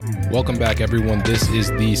Welcome back, everyone. This is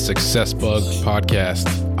the Success Bug Podcast.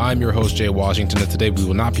 I'm your host, Jay Washington, and today we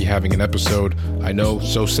will not be having an episode. I know,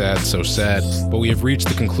 so sad, but we have reached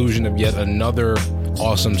the conclusion of yet another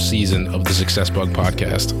awesome season of the Success Bug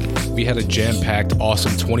Podcast. We had a jam-packed,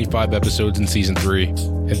 awesome 25 episodes in Season 3.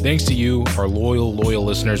 And thanks to you, our loyal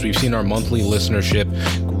listeners, we've seen our monthly listenership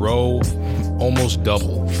grow almost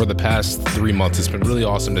double for the past 3 months. It's been really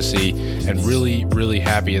awesome to see and really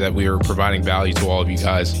happy that we are providing value to all of you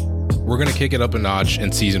guys. We're going to kick it up a notch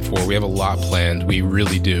in Season 4. We have a lot planned. We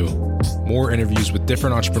really do. More interviews with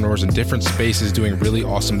different entrepreneurs in different spaces doing really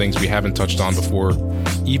awesome things we haven't touched on before.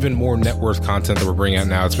 Even more net worth content that we're bringing out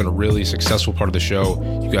now. It's been a really successful part of the show.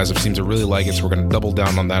 You guys have seemed to really like it, so we're going to double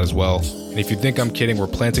down on that as well. And if you think I'm kidding, we're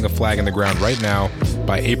planting a flag in the ground right now.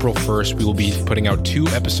 By April 1st, we will be putting out 2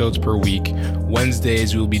 episodes per week.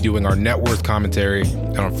 Wednesdays, we will be doing our net worth commentary.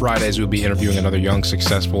 And on Fridays, we'll be interviewing another young,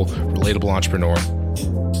 successful, relatable entrepreneur.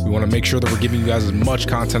 We want to make sure that we're giving you guys as much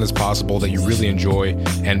content as possible that you really enjoy,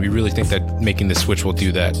 and we really think that making the switch will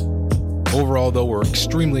do that. Overall, though, we're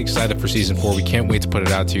extremely excited for Season 4. We can't wait to put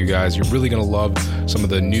it out to you guys. You're really going to love some of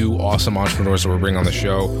the new awesome entrepreneurs that we're bringing on the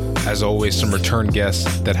show. As always, some return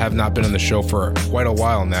guests that have not been on the show for quite a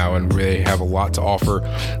while now, and they have a lot to offer,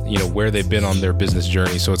 where they've been on their business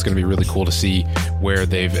journey. So it's going to be really cool to see where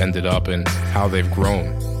they've ended up and how they've grown.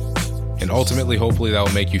 And ultimately, hopefully, that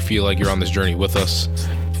will make you feel like you're on this journey with us.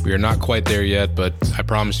 We are not quite there yet, but I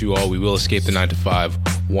promise you all we will escape the 9 to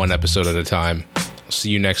 5, one episode at a time. I'll see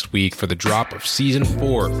you next week for the drop of Season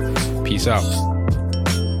 4. Peace out.